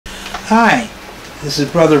Hi, this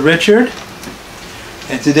is Brother Richard,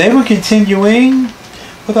 and today we're continuing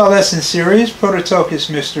with our lesson series, Prototokos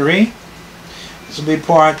Mystery. This will be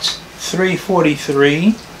part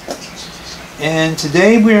 343, and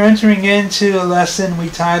today we are entering into a lesson we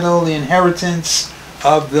title The Inheritance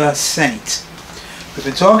of the Saint. We've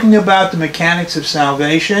been talking about the mechanics of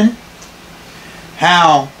salvation,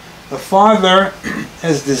 how the Father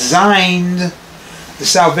has designed the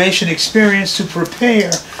salvation experience to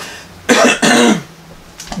prepare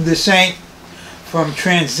the saint from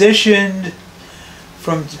transition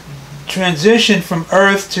from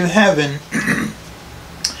earth to heaven.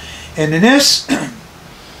 And in this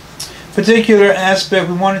particular aspect,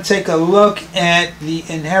 we want to take a look at the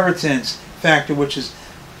inheritance factor, which is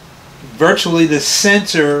virtually the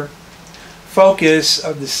center focus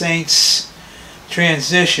of the saint's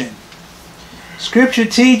transition. Scripture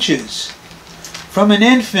teaches, from an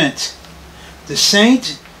infant, the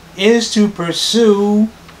saint is to pursue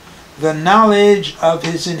the knowledge of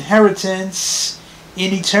his inheritance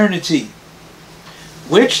in eternity,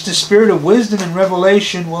 which the Spirit of wisdom and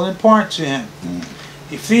revelation will impart to him.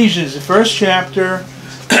 Ephesians, the first chapter,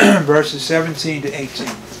 verses 17 to 18.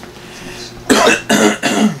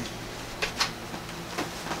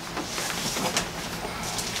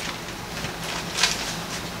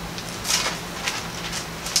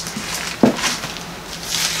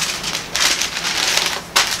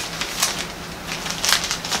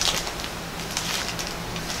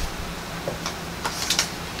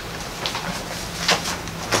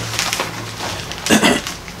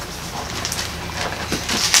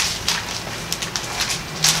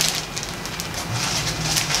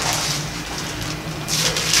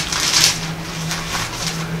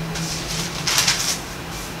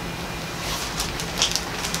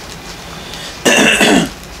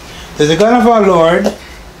 That the God of our Lord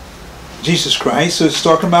Jesus Christ, so it's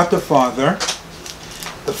talking about the Father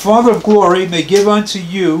of glory, may give unto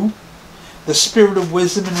you the spirit of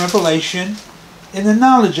wisdom and revelation in the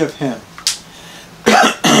knowledge of him.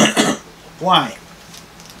 Why?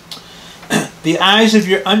 The eyes of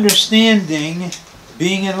your understanding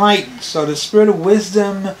being enlightened. So the spirit of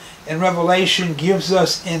wisdom and revelation gives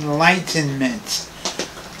us enlightenment,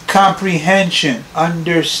 comprehension,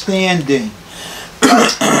 understanding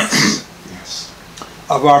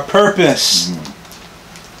of our purpose,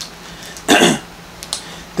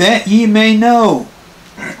 that ye may know,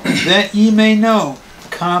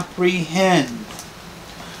 comprehend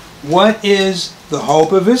what is the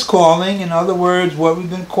hope of his calling, in other words, what we've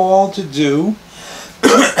been called to do,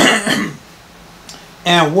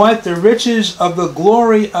 and what the riches of the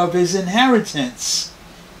glory of his inheritance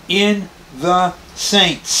in the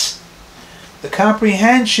saints. The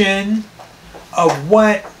comprehension of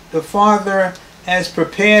what the Father has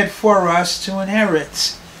prepared for us to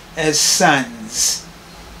inherit as sons.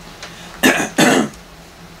 And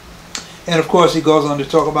of course he goes on to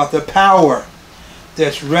talk about the power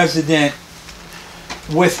that's resident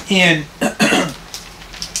within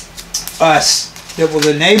us that will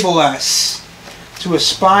enable us to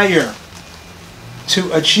aspire to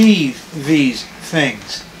achieve these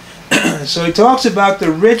things. So he talks about the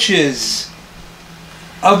riches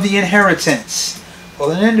of the inheritance.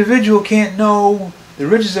 Well, an individual can't know the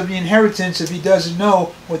riches of the inheritance if he doesn't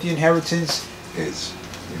know what the inheritance is.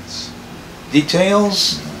 Yes.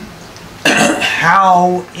 Details,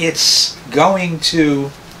 how it's going to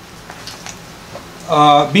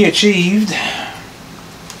be achieved.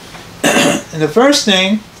 And the first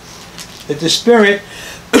thing that the Spirit,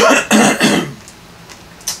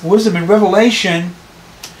 wisdom and revelation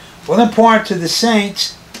will impart to the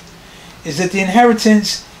saints is that the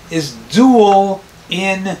inheritance is dual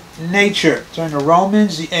in nature. Turn to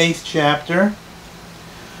Romans, the 8th chapter,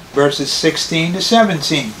 verses 16 to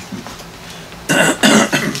 17.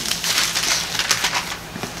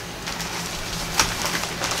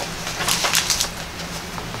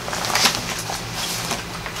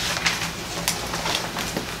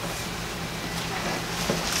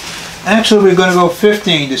 Actually, we're going to go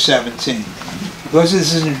 15 to 17. Because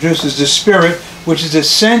this introduces the Spirit, which is the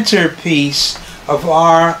centerpiece of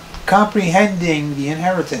our comprehending the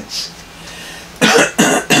inheritance.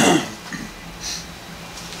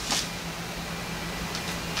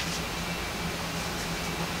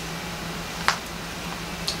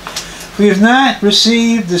 We have not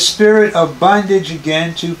received the spirit of bondage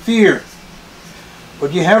again to fear,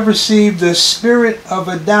 but you have received the spirit of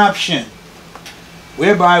adoption,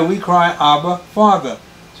 whereby we cry, Abba, Father.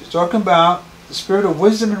 So it's talking about the spirit of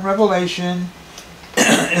wisdom and revelation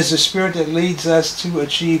is the spirit that leads us to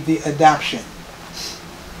achieve the adoption.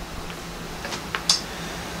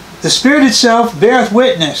 The Spirit itself beareth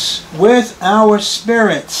witness with our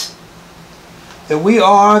spirits that we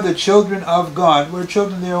are the children of God. Where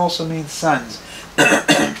children there also means sons.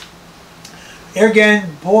 Here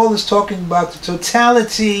again, Paul is talking about the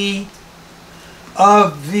totality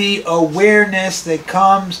of the awareness that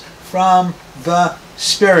comes from the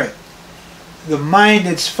Spirit. The mind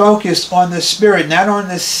that's focused on the Spirit, not on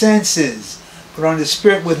the senses, but on the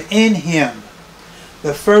Spirit within him.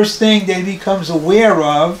 The first thing that he becomes aware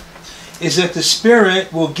of is that the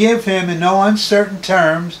Spirit will give him, in no uncertain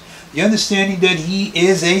terms, the understanding that he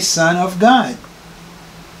is a son of God.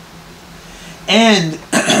 And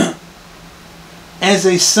as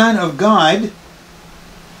a son of God,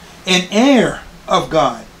 an heir of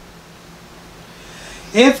God.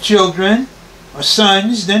 If children are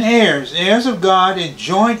sons, then heirs, heirs of God, and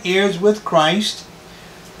joint heirs with Christ,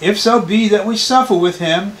 if so be that we suffer with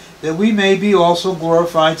him, that we may be also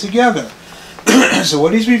glorified together. So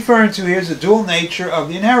what he's referring to here is the dual nature of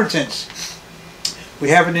the inheritance. We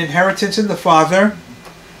have an inheritance in the Father.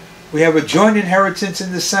 We have a joint inheritance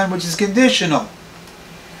in the Son, which is conditional.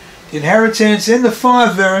 The inheritance in the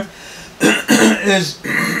Father is,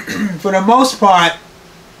 for the most part,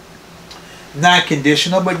 not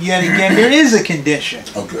conditional, but yet again there is a condition.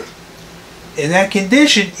 Oh, good. And that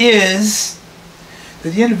condition is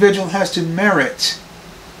that the individual has to merit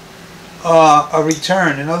a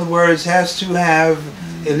return. In other words, has to have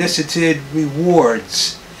elicited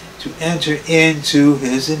rewards to enter into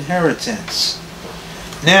his inheritance.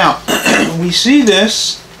 Now, we see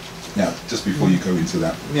this. Now, just before you go into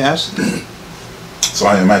that. Yes. So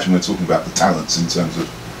I imagine we're talking about the talents in terms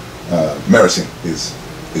of meriting his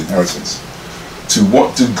inheritance. To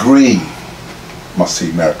what degree must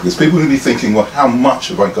he merit? Because people will be thinking, well, how much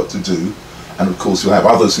have I got to do? And of course you'll have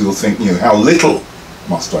others who will think, how little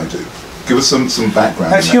must I do? Give us some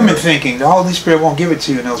background. That's human thinking. The Holy Spirit won't give it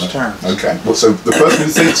to you in those terms. Okay. Well, so the person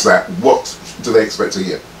who thinks that, what do they expect to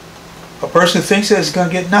hear? A person who thinks that is going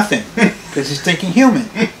to get nothing because he's thinking human.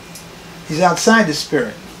 He's outside the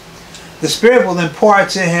Spirit. The Spirit will impart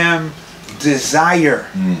to him desire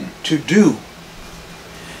to do.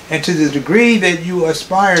 And to the degree that you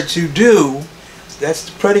aspire to do, that's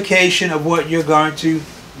the predication of what you're going to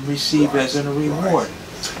receive as a reward. Right.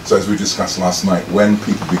 So as we discussed last night, when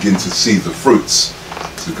people begin to see the fruits,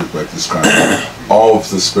 it's a good way to describe it, of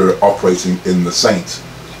the Spirit operating in the saint,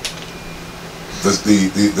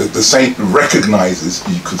 the saint recognizes,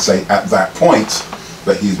 you could say at that point,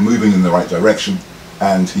 that he's moving in the right direction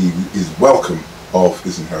and he is welcome of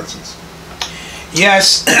his inheritance.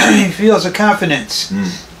 Yes, he feels a confidence.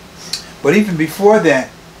 But even before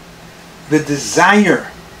that, the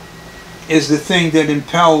desire is the thing that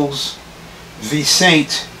impels the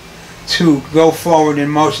saint to go forward in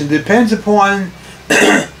motion. It depends upon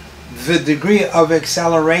the degree of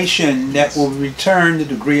acceleration that will return the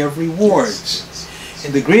degree of rewards.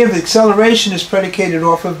 And the degree of acceleration is predicated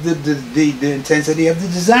off of the intensity of the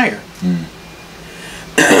desire.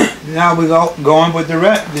 Now we go on with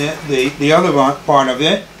the other part of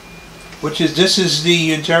it, which is this is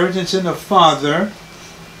the inheritance in the Father,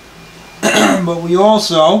 but we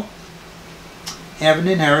also have an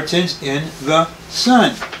inheritance in the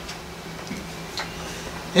Son.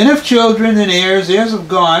 And if children and heirs, heirs of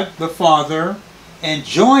God the Father, and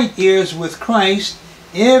joint heirs with Christ,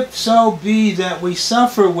 if so be that we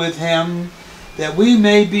suffer with him, that we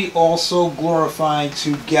may be also glorified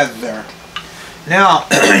together. Now,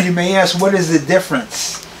 you may ask, what is the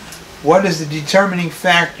difference? What is the determining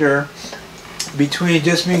factor between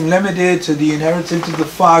just being limited to the inheritance of the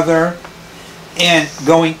Father and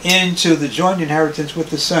going into the joint inheritance with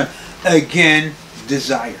the Son? Again,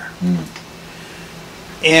 desire.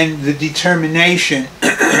 And the determination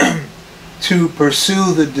to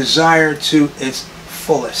pursue the desire to its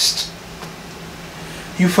fullest.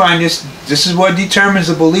 You find this is what determines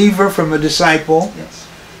a believer from a disciple. Yes.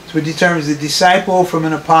 It's what determines the disciple from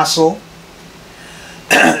an apostle.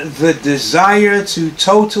 The desire to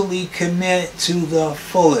totally commit to the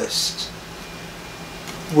fullest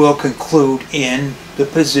will conclude in the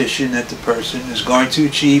position that the person is going to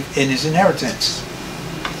achieve in his inheritance.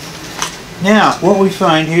 Now, what we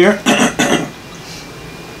find here,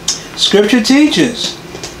 Scripture teaches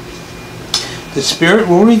the Spirit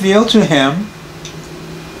will reveal to him,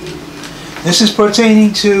 this is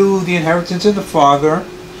pertaining to the inheritance of the Father,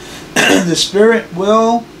 the Spirit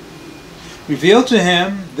will reveal to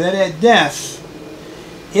him that at death,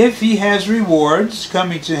 if he has rewards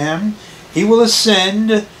coming to him, he will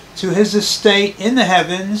ascend to his estate in the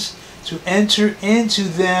heavens to enter into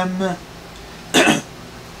them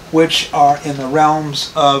which are in the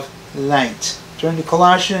realms of light. Turn to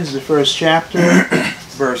Colossians, the 1st chapter,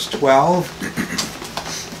 verse 12.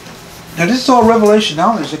 Now this is all revelation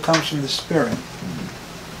knowledge that comes from the Spirit.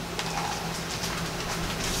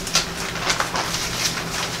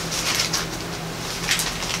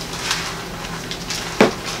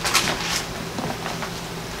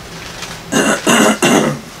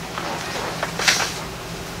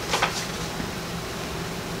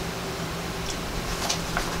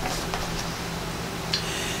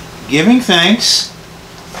 Giving thanks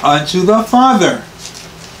unto the Father,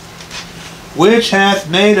 which hath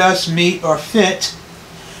made us meet or fit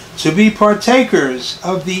to be partakers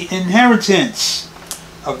of the inheritance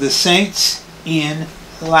of the saints in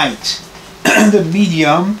light. The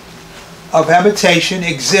medium of habitation,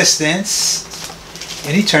 existence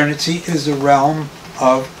in eternity is the realm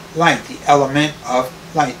of light, the element of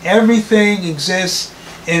light. Everything exists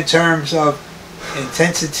in terms of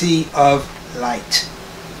intensity of light.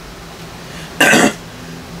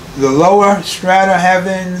 The lower strata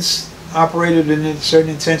heavens operated in a certain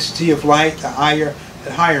intensity of light, the higher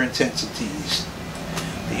at higher intensities.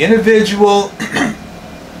 The individual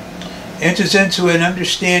enters into an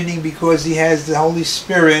understanding because he has the Holy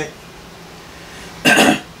Spirit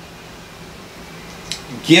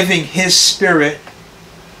giving his spirit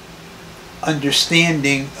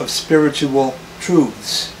understanding of spiritual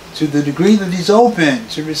truths. To the degree that he's open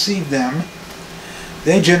to receive them,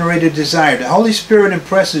 they generate a desire. The Holy Spirit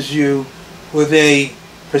impresses you with a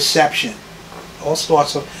perception. It all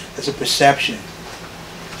starts off as a perception.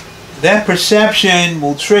 That perception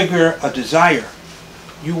will trigger a desire.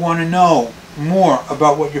 You want to know more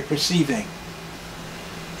about what you're perceiving.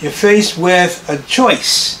 You're faced with a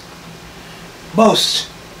choice. Most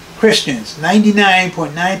Christians,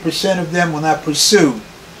 99.9% of them, will not pursue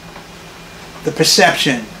the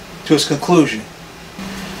perception to its conclusion.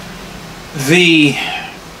 The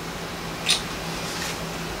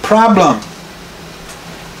problem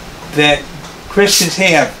that Christians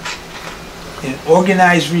have in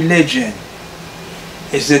organized religion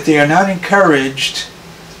is that they are not encouraged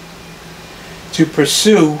to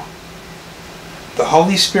pursue the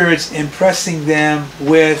Holy Spirit's impressing them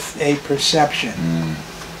with a perception.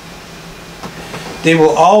 They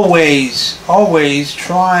will always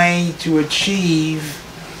try to achieve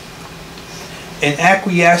an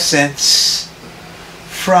acquiescence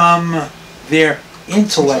from their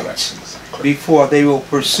intellect before they will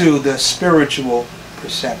pursue the spiritual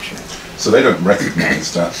perception. So they don't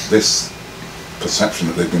recognize that this perception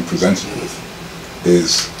that they've been presented with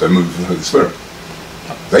is a move of the Holy Spirit.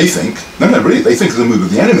 They think, really, they think it's a move of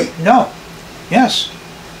the enemy. No, yes,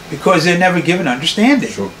 because they're never given understanding.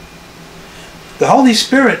 Sure. The Holy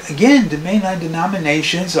Spirit, again, the mainline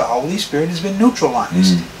denominations, the Holy Spirit has been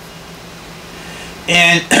neutralized.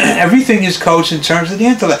 And everything is coached in terms of the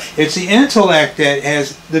intellect. It's the intellect that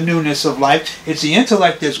has the newness of life. It's the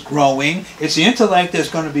intellect that's growing. It's the intellect that's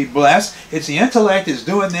going to be blessed. It's the intellect that's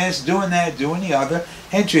doing this, doing that, doing the other.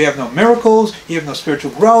 Hence you have no miracles, you have no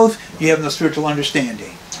spiritual growth, you have no spiritual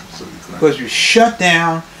understanding. Absolutely correct. Because you shut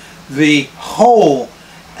down the whole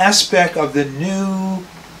aspect of the new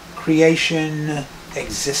creation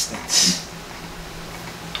existence.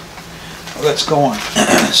 Let's go on.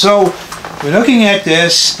 So we're looking at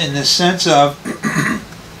this in the sense of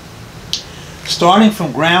starting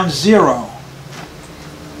from ground zero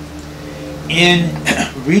in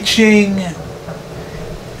reaching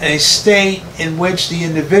a state in which the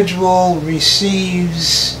individual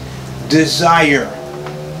receives desire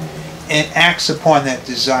and acts upon that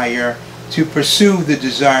desire to pursue the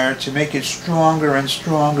desire, to make it stronger and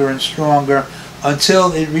stronger and stronger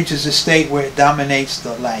until it reaches a state where it dominates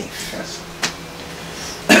the life. Yes.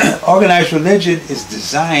 Organized religion is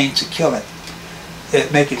designed to kill it,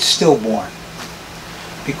 make it stillborn,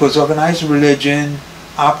 because organized religion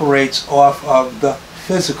operates off of the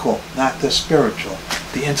physical, not the spiritual,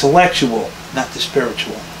 the intellectual, not the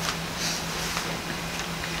spiritual.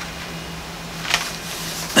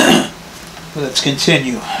 Let's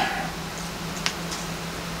continue.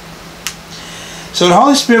 So the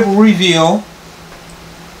Holy Spirit will reveal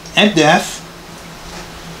at death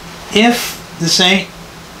if the saint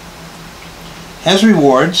has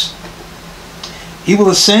rewards. He will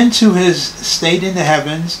ascend to his state in the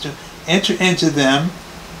heavens to enter into them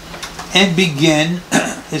and begin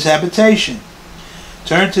his habitation.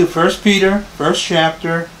 Turn to 1 Peter, 1st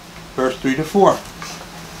chapter, verse 3 to 4.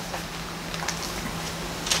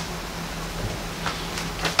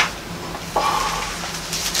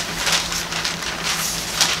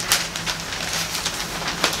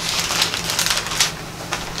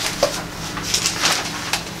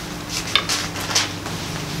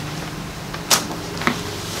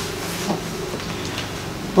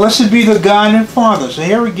 Blessed be the God and Father. So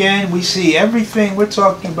here again we see everything we're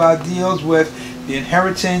talking about deals with the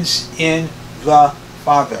inheritance in the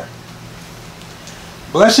Father.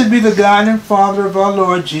 Blessed be the God and Father of our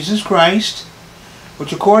Lord Jesus Christ,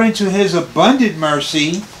 which according to his abundant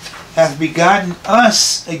mercy hath begotten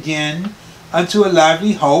us again unto a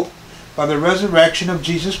lively hope by the resurrection of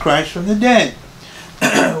Jesus Christ from the dead.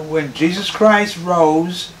 When Jesus Christ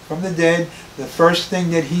rose from the dead, the first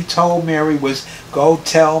thing that he told Mary was, go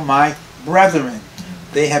tell my brethren.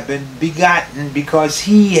 They have been begotten because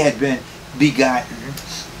he had been begotten.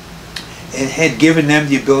 It had given them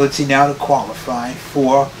the ability now to qualify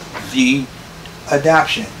for the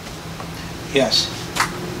adoption. Yes.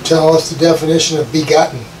 Tell us the definition of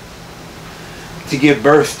begotten. To give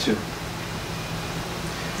birth to.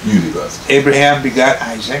 Universe. Abraham begot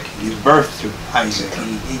Isaac. He gives birth to Isaac.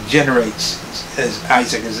 He generates as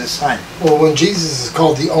Isaac as his son. Well, when Jesus is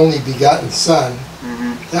called the only begotten Son,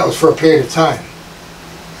 that was for a period of time.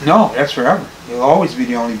 No, that's forever. He'll always be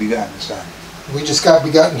the only begotten son. We just got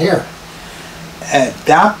begotten here.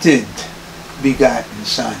 Adopted begotten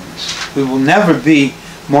sons. We will never be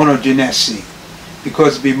monogenesy.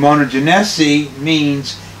 Because to be monogenesy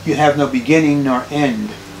means you have no beginning nor end.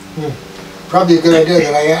 Probably a good idea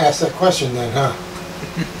that I asked that question then, huh?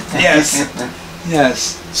 Yes.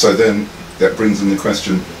 Yes. So then that brings in the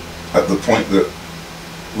question, at the point that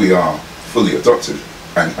we are fully adopted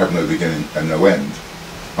and have no beginning and no end,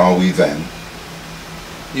 are we then?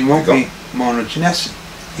 You won't be monogenesy.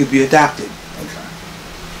 You'll be adopted.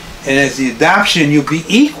 Okay. And as the adoption, you'll be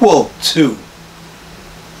equal to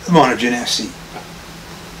monogenesy.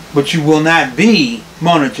 But you will not be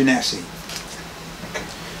monogenesy.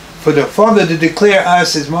 For the Father to declare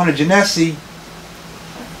us as monogenesy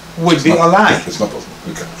would be a lie. It's not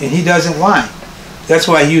possible. Okay. And he doesn't lie. That's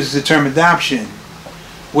why he uses the term adoption,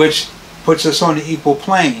 which puts us on the equal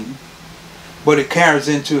plane, but it carries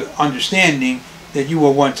into understanding that you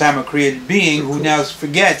were one time a created being who now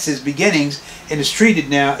forgets his beginnings and is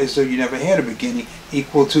treated now as though you never had a beginning,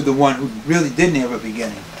 equal to the one who really didn't have a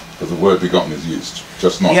beginning. But the word begotten is used,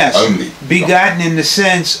 just not yes, only begotten in the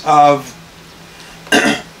sense of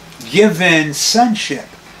given sonship.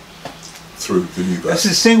 Through the new birth. This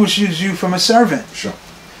distinguishes you from a servant. Sure.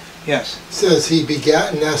 Yes. It says he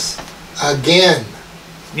begotten us again.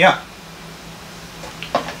 Yeah.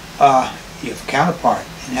 You have a counterpart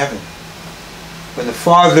in heaven. When the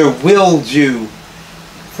Father willed you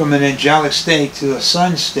from an angelic state to a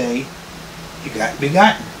son state, you got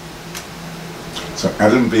begotten. So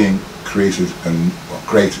Adam being created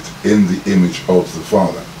created in the image of the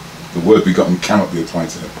Father, the word begotten cannot be applied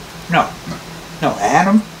to him. No. No.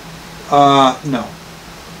 Adam? No.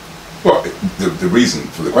 Well, the reason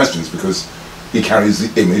for the question is because he carries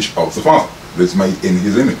the image of the Father. It's made in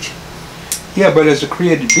his image. Yeah, but as a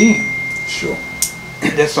created being. Sure.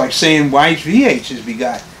 That's like saying YHVH is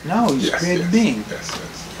begotten. No, he's a created being. Yes,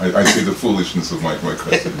 yes. I see the foolishness of my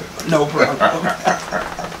question. No problem.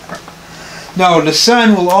 No, the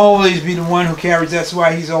son will always be the one who carries. That's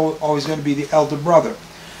why he's always going to be the elder brother.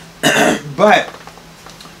 But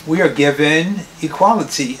we are given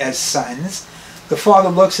equality as sons. The Father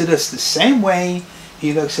looks at us the same way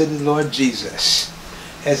he looks at the Lord Jesus.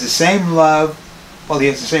 Has the same love. Well, he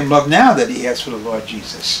has the same love now that he has for the Lord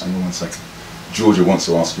Jesus. Hang on 1 second. Georgia wants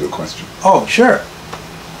to ask you a question. Oh, sure.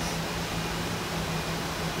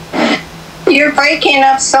 You're breaking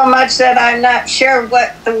up so much that I'm not sure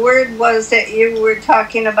what the word was that you were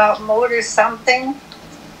talking about. Motor something?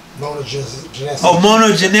 Monogenesy. Oh,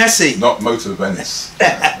 monogenesy. Not motor Venice.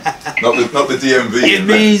 not the DMV. It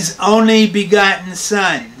means only begotten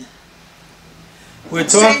son. We're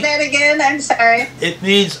Say talking. that again, I'm sorry. It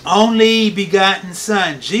means only begotten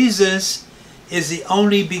son. Jesus is the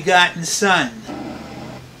only begotten son.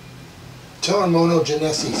 Tell her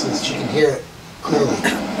monogenesy so that she can hear it clearly.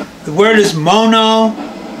 The word is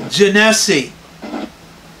monogenesy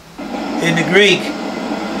in the Greek.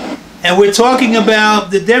 And we're talking about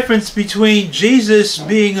the difference between Jesus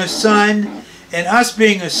being a son and us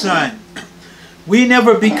being a son. We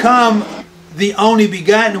never become the only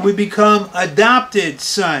begotten, we become adopted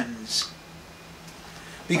sons.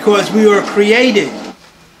 Because we were created.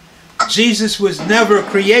 Jesus was never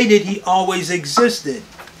created, he always existed.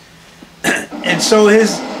 And so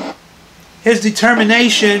his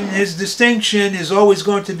determination, his distinction is always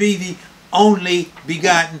going to be the only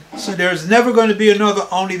begotten. So there's never going to be another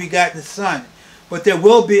only begotten son. But there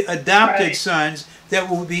will be adopted sons that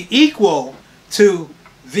will be equal to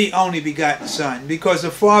the only begotten son. Because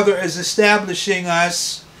the Father is establishing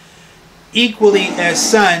us equally as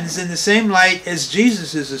sons in the same light as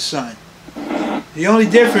Jesus is a son. The only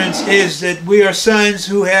difference is that we are sons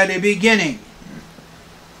who had a beginning.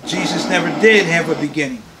 Jesus never did have a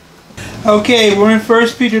beginning. Okay, we're in 1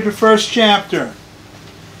 Peter, the first chapter.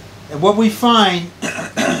 And what we find,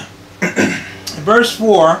 in verse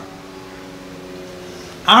 4,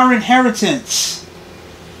 our inheritance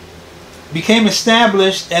became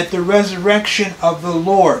established at the resurrection of the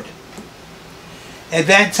Lord. At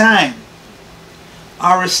that time,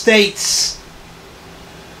 our estates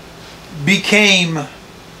became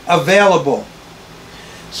available.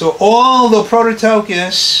 So all the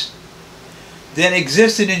Prototokos that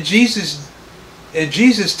existed in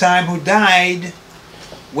Jesus' time, who died,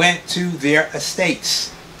 went to their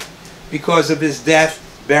estates because of his death,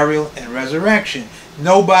 burial, and resurrection.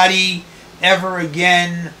 Nobody ever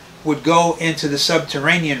again would go into the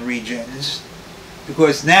subterranean regions,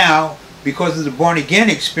 because now, because of the born-again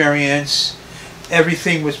experience,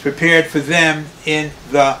 everything was prepared for them in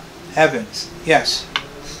the heavens. Yes?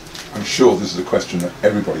 I'm sure this is a question that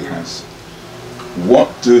everybody has. What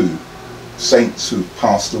do saints who've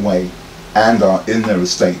passed away and are in their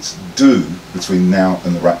estates do between now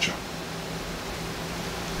and the rapture?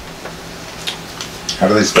 How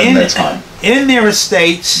do they spend their time? In their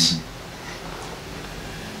estates,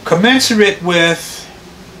 commensurate with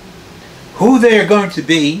who they are going to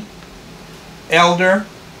be, elder,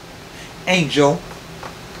 angel,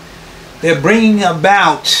 they're bringing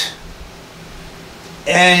about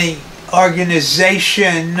an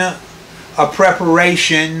organization, a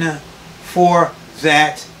preparation for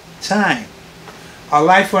that time. Our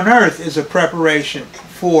life on earth is a preparation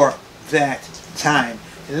for that time.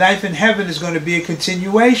 And life in heaven is going to be a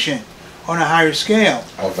continuation on a higher scale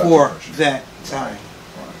for that time.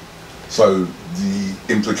 Right. So the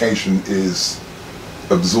implication is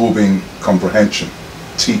absorbing comprehension,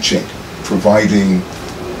 teaching, providing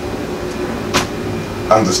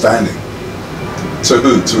understanding. To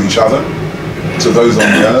who? To each other? To those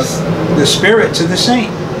on the earth? The Spirit to the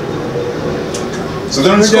saint. So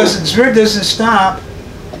they're in The school. Spirit doesn't stop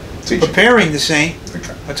Teaching. preparing the saint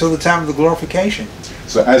Okay. until the time of the glorification.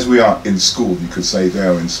 So as we are in school, you could say they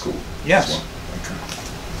are in school. Yes. As well.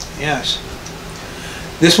 Okay. Yes.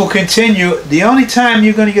 This will continue. The only time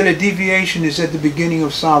you're going to get a deviation is at the beginning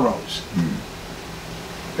of sorrows.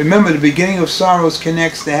 Remember, the beginning of sorrows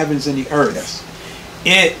connects the heavens and the earth. Yes.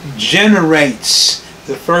 It generates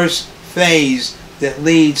the first phase that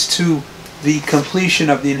leads to the completion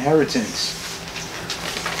of the inheritance.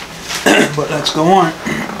 But let's go on.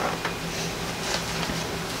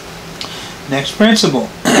 Next principle.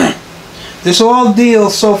 This all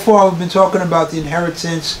deals, so far we've been talking about the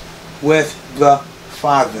inheritance with the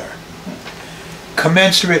Father,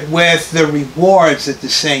 commensurate with the rewards that the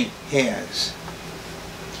saint has.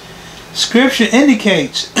 Scripture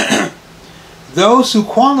indicates those who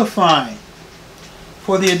qualify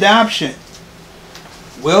for the adoption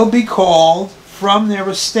will be called from their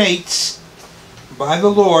estates by the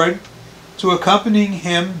Lord to accompanying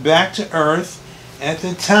him back to earth at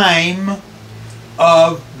the time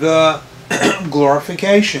of the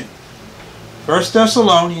glorification. 1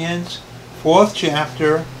 Thessalonians, 4th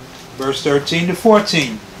chapter, verse 13 to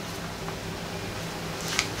 14.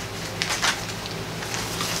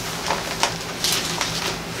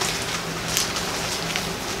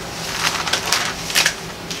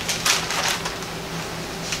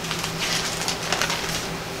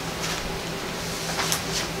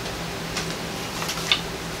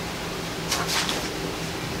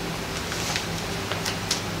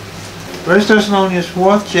 First Thessalonians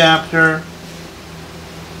 4th chapter.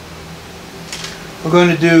 We're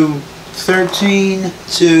going to do 13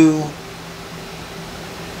 to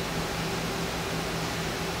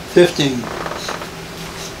 15.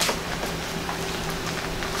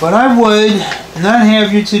 But I would not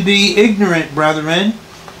have you to be ignorant, brethren,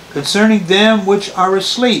 concerning them which are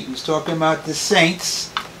asleep. He's talking about the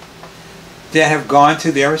saints that have gone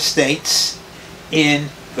to their estates in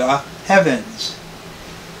the heavens.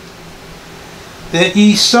 That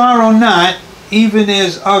ye sorrow not, even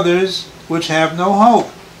as others which have no hope.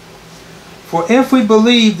 For if we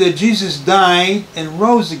believe that Jesus died and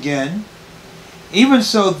rose again, even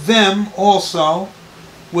so them also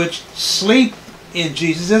which sleep in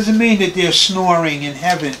Jesus. Doesn't mean that they're snoring in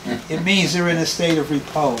heaven. It means they're in a state of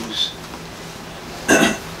repose.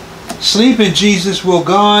 Sleep in Jesus will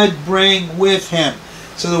God bring with him.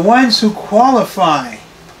 So the ones who qualify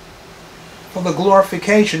for the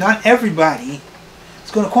glorification, not everybody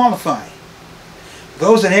is going to qualify.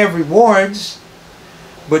 Those that have rewards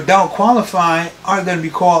but don't qualify aren't going to be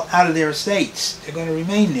called out of their estates. They're going to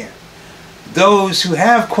remain there. those who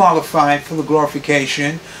have qualified for the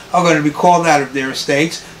glorification are going to be called out of their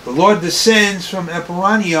estates. The Lord descends from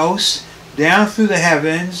Eperanios down through the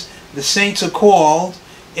heavens. The saints are called,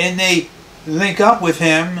 and they link up with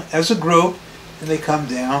him as a group, and they come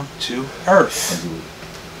down to earth.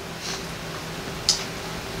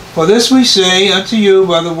 For this we say unto you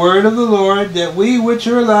by the word of the Lord, that we which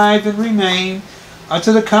are alive and remain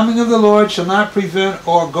unto the coming of the Lord shall not prevent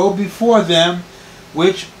or go before them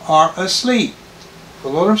which are asleep. The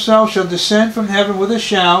Lord himself shall descend from heaven with a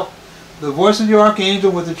shout, the voice of the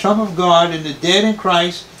archangel with the trump of God, and the dead in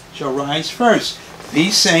Christ shall rise first.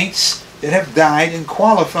 These saints that have died and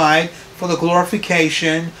qualified for the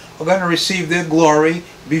glorification are going to receive their glory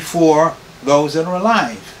before those that are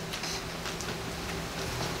alive.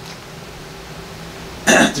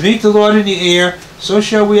 To meet the Lord in the air, so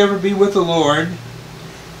shall we ever be with the Lord.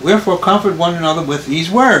 Wherefore comfort one another with these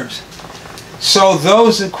words. So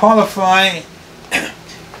those that qualify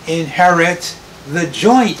inherit the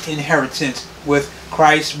joint inheritance with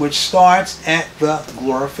Christ, which starts at the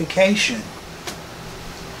glorification.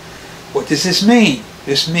 What does this mean?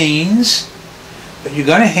 This means that you're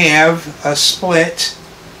going to have a split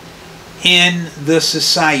in the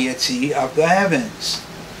society of the heavens.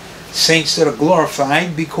 Saints that are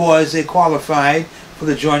glorified because they qualified for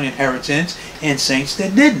the joint inheritance, and saints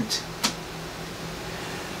that didn't.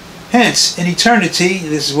 Hence, in eternity,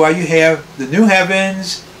 this is why you have the new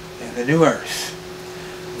heavens and the new earth.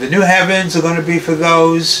 The new heavens are going to be for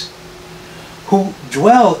those who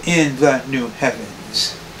dwell in the new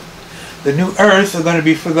heavens. The new earth are going to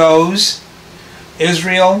be for those,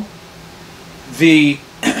 Israel, the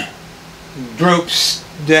groups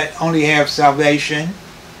that only have salvation.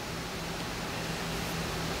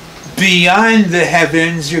 Beyond the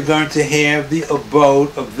heavens, you're going to have the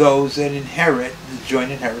abode of those that inherit the joint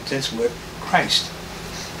inheritance with Christ.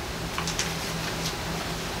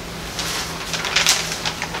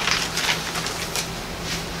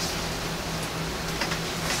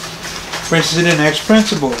 For instance, the next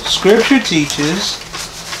principle, Scripture teaches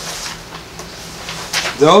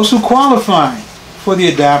those who qualify for the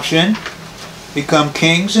adoption become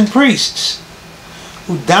kings and priests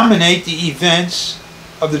who dominate the events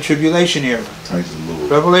of the tribulation era. Praise the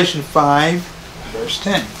Lord. Revelation 5, verse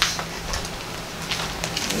 10.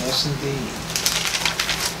 Yes, indeed.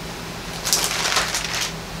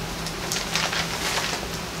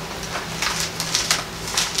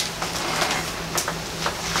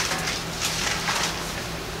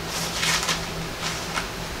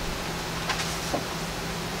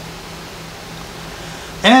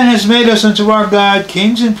 And has made us unto our God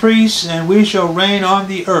kings and priests, and we shall reign on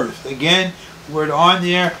the earth. Again, the word on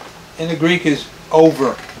there in the Greek is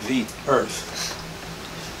over the earth.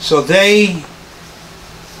 So they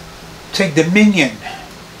take dominion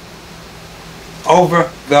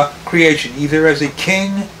over the creation, either as a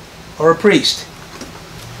king or a priest.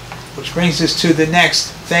 Which brings us to the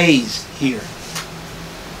next phase here.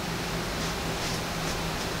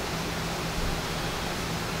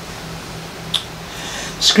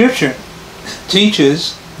 Scripture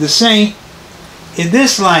teaches the saint in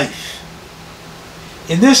this life,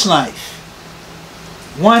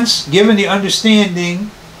 once given the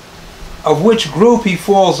understanding of which group he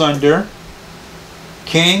falls under,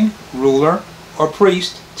 king, ruler, or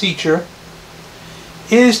priest, teacher,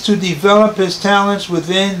 is to develop his talents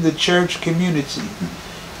within the church community.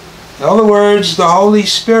 In other words, the Holy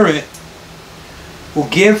Spirit will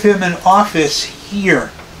give him an office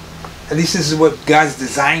here. At least this is what God's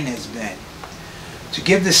design has been. To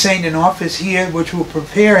give the saint an office here which will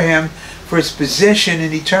prepare him for his position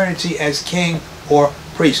in eternity as king or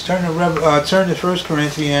priest. Turn to 1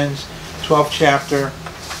 Corinthians 12th chapter,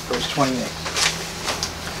 verse 28.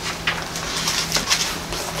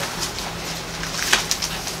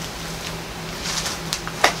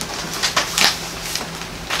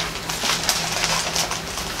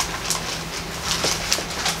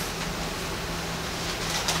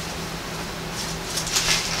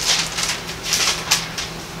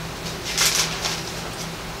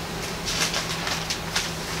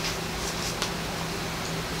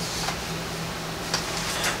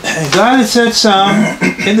 And God had set some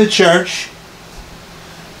in the church,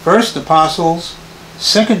 first apostles,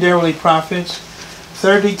 secondarily prophets,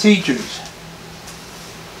 thirdly teachers.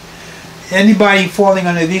 Anybody falling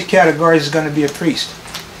under these categories is going to be a priest.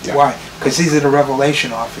 Yeah. Why? Because these are the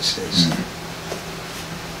revelation offices.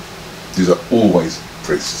 These are always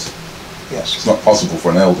priests. Yes. It's not possible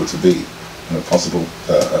for an elder to be an apostle,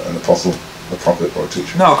 a prophet, or a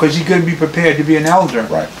teacher. No, because you couldn't be prepared to be an elder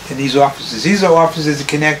in these offices. These are offices that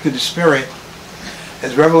connect to the Spirit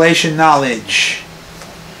as revelation knowledge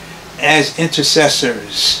as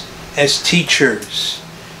intercessors, as teachers.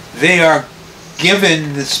 They are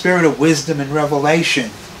given the spirit of wisdom and revelation,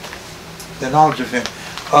 the knowledge of Him.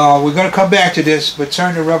 We're going to come back to this, but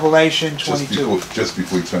turn to Revelation 22. Just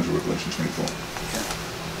before you turn to Revelation 24.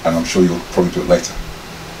 Yeah. And I'm sure you'll probably do it later.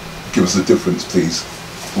 Give us the difference, please,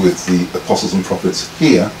 with the apostles and prophets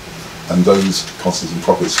here and those apostles and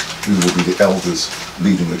prophets who will be the elders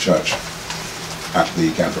leading the church at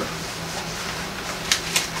the gathering.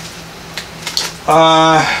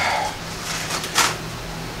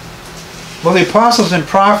 Well, the apostles and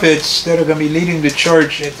prophets that are going to be leading the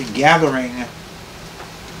church at the gathering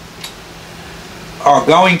are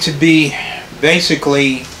going to be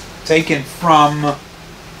basically taken from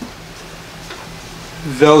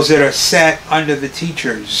those that are set under the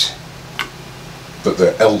teachers. But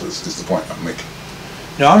they're elders, is the point I'm making.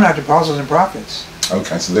 No, not the apostles and prophets.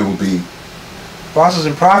 Okay, so they will be... Apostles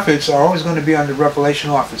and prophets are always going to be under revelation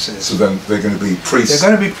offices. So then they're going to be priests. They're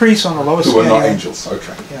going to be priests on the lowest scale. Who are not scale. angels,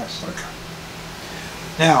 okay. Yes. Okay.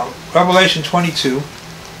 Now, Revelation 22.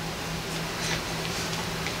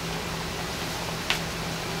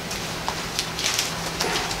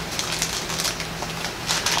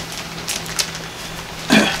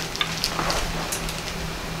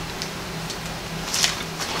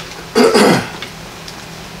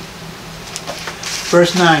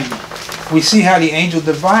 Verse 9, we see how the angel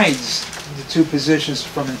divides the two positions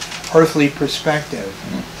from an earthly perspective.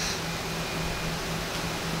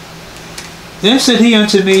 Then said he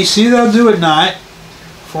unto me, see thou do it not,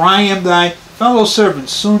 for I am thy fellow servant,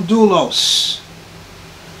 sundulos.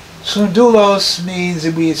 Sundulos means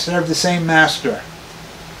that we serve the same master.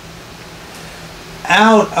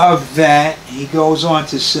 Out of that, he goes on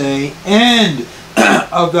to say, and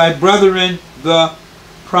of thy brethren the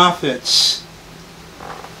prophets.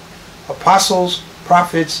 Apostles,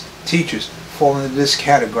 prophets, teachers fall into this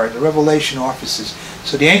category, the revelation offices.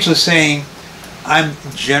 So the angel is saying, I'm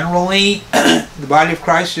generally the body of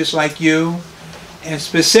Christ just like you, and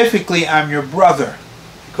specifically I'm your brother,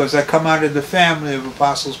 because I come out of the family of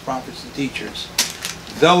apostles, prophets, and teachers.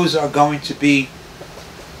 Those are going to be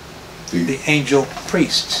the angel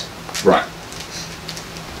priests. Right.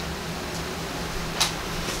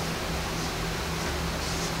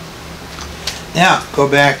 Now, go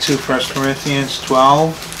back to 1 Corinthians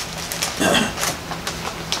 12.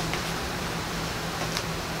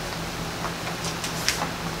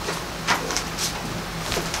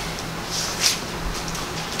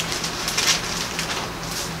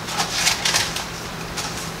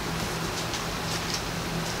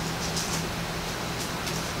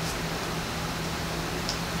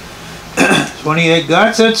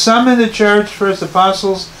 God said some in the church, first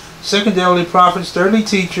apostles, secondarily prophets, thirdly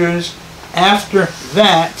teachers. After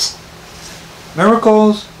that,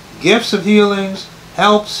 miracles, gifts of healings,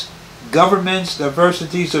 helps, governments,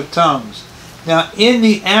 diversities of tongues. Now, in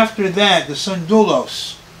the after that, the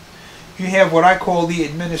sundulos, you have what I call the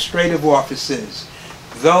administrative offices.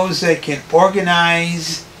 Those that can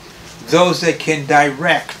organize, those that can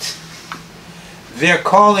direct. Their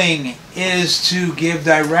calling is to give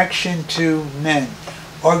direction to men,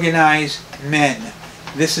 organize men.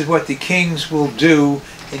 This is what the kings will do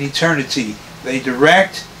in eternity. They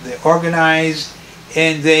direct, they organize,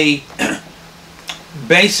 and they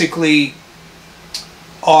basically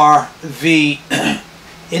are the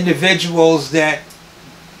individuals that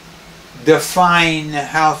define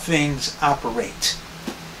how things operate.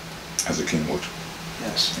 As a king would.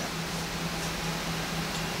 Yes.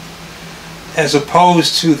 As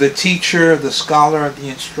opposed to the teacher, the scholar, the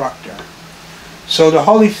instructor. So the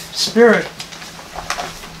Holy Spirit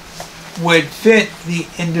would fit the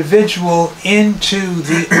individual into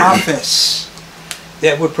the office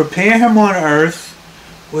that would prepare him on earth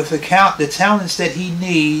with the talents that he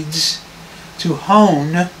needs to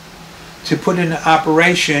hone to put into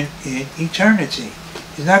operation in eternity.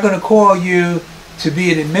 He's not going to call you to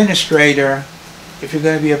be an administrator if you're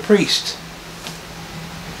going to be a priest.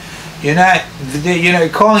 Your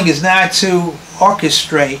calling is not to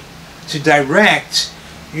orchestrate, to direct.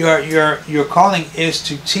 Your calling is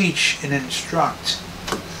to teach and instruct.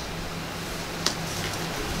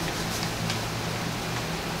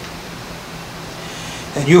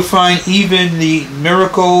 And you'll find even the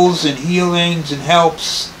miracles and healings and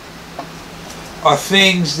helps are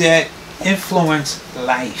things that influence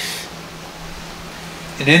life.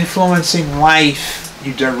 In influencing life,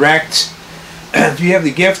 you direct. If you have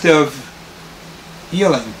the gift of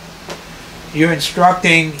healing, you're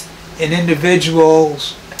instructing an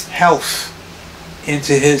individual's health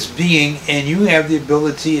into his being, and you have the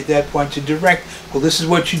ability at that point to direct, well, this is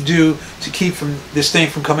what you do to keep this thing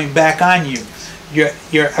from coming back on you.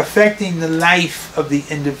 you're affecting the life of the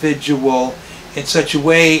individual in such a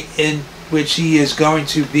way in which he is going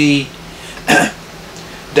to be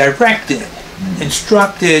directed,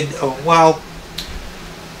 instructed, well,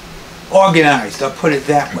 organized. I'll put it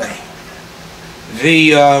that way.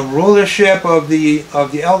 The rulership of the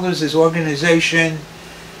elders is organization,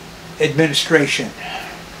 administration.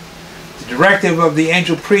 The directive of the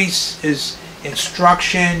angel priests is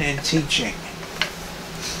instruction and teaching.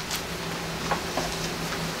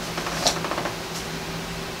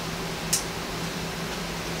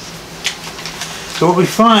 So what we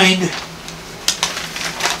find,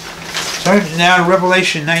 turn now to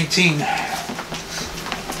Revelation 19.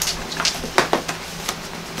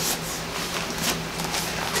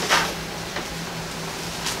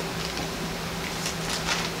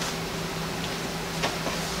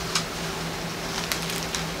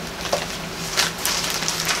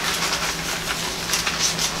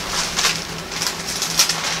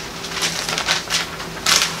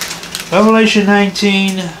 Revelation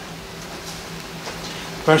 19,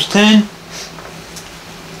 verse 10.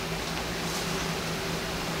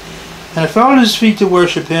 And I fell at his feet to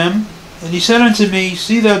worship him, and he said unto me,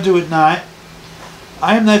 See thou do it not.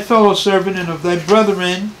 I am thy fellow servant and of thy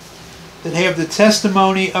brethren that have the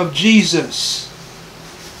testimony of Jesus.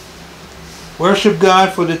 Worship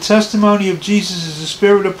God, for the testimony of Jesus is the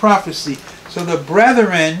spirit of prophecy. So the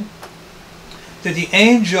brethren that the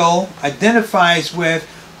angel identifies with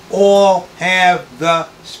all have the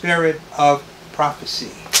spirit of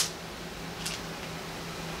prophecy,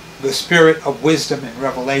 the spirit of wisdom and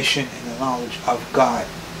revelation and the knowledge of God,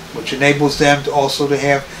 which enables them to also to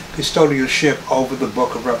have custodialship over the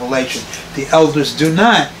book of Revelation. The elders do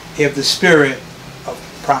not have the spirit of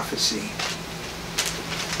prophecy.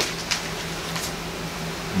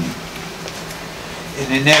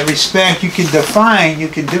 And in that respect, you can define, you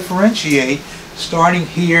can differentiate, starting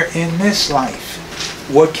here in this life,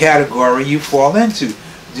 what category you fall into.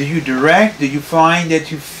 Do you direct? Do you find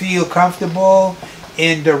that you feel comfortable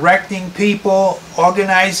in directing people,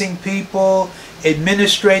 organizing people,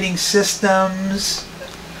 administrating systems?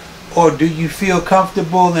 Or do you feel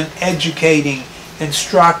comfortable in educating,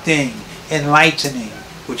 instructing, enlightening?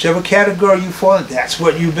 Whichever category you fall in, that's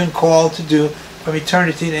what you've been called to do from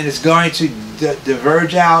eternity, and it's going to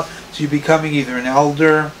diverge out to you becoming either an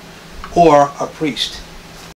elder or a priest.